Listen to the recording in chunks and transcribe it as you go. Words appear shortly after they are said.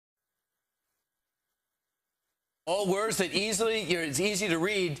All words that it's easy to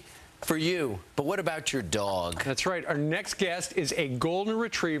read for you. But what about your dog? That's right. Our next guest is a golden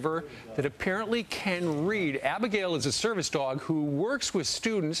retriever that apparently can read. Abigail is a service dog who works with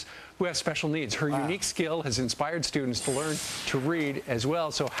students who have special needs. Her unique skill has inspired students to learn to read as well.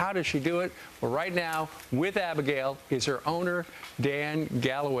 So how does she do it? Well, right now, with Abigail, is her owner, Dan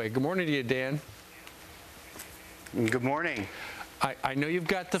Galloway. Good morning to you, Dan. Good morning. I know you've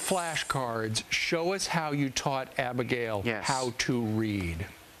got the flashcards. Show us how you taught Abigail how to read.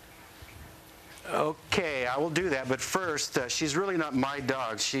 Okay, I will do that. But first, she's really not my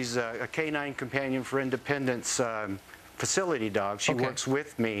dog. She's a Canine Companion for Independence facility dog. She works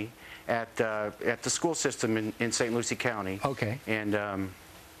with me at the school system in St. Lucie County. Okay. And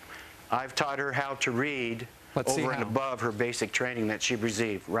I've taught her how to read over and above her basic training that she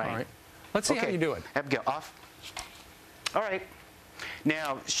received. Right. All right. Let's see how you do it. Abigail, off. All right.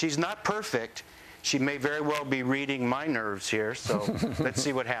 Now, she's not perfect. She may very well be reading my nerves here, so let's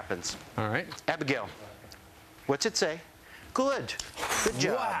see what happens. All right. Abigail, what's it say? Good. Good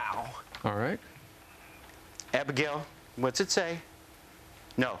job. Wow. All right. Abigail, what's it say?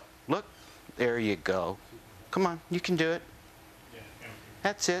 No. Look. There you go. Come on. You can do it.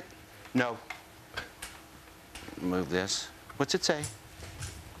 That's it. No. Move this. What's it say?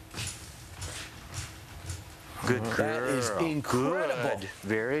 Good girl. That is incredible. Good.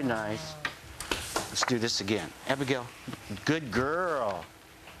 Very nice. Let's do this again. Abigail, good girl.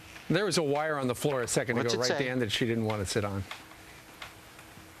 There was a wire on the floor a second ago, right, Dan, that she didn't want to sit on.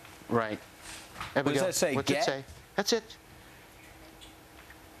 Right. Abigail, what does that say? What's it say? That's it.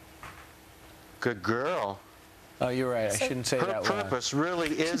 Good girl. Oh, you're right. I shouldn't say that loud. Her purpose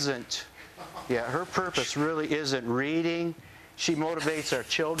really isn't, her purpose really isn't reading. She motivates our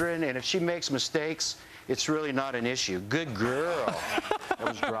children, and if she makes mistakes, it's really not an issue. Good girl. That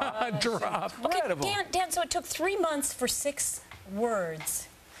was dropped. Drop. Incredible. Okay, Dan, so it took 3 months for 6 words.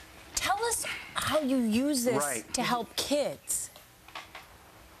 Tell us how you use this to help kids.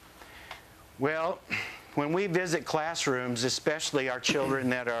 Well, when we visit classrooms, especially our children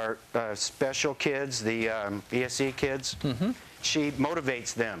that are special kids, the ESE kids, she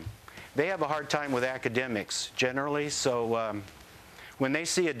motivates them. They have a hard time with academics generally, so when they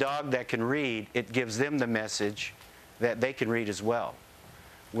see a dog that can read, it gives them the message that they can read as well.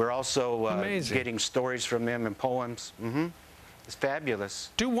 We're also getting stories from them and poems. It's fabulous.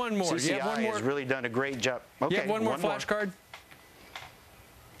 Do one more. CCI has really done a great job. Okay, you have one more flashcard?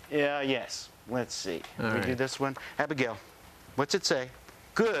 Yeah, yes. Let's see. Let me do this one. Abigail, what's it say?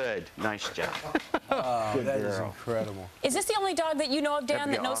 Good. Nice job. Oh, that is incredible. Is this the only dog that you know of,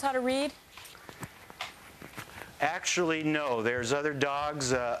 Dan, that knows how to read? Actually, no. There's other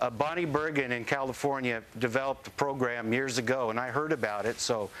dogs. Bonnie Bergen in California developed a program years ago, and I heard about it,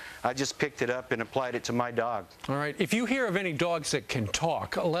 so I just picked it up and applied it to my dog. All right. If you hear of any dogs that can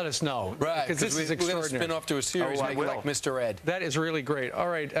talk, let us know. Right, because this is extraordinary. We're going to spin off to a series like Mr. Ed. That is really great. All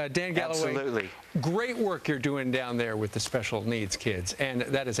right, Dan Galloway. Absolutely. Great work you're doing down there with the special needs kids, and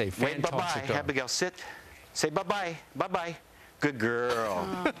that is a fantastic bye-bye. dog. Abigail, sit. Say bye-bye. Bye-bye. Good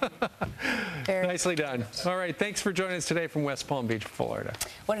girl. Nicely done. All right, thanks for joining us today from West Palm Beach, Florida.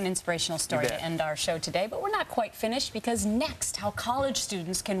 What an inspirational story to end our show today. But we're not quite finished, because next, how college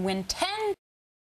students can win 10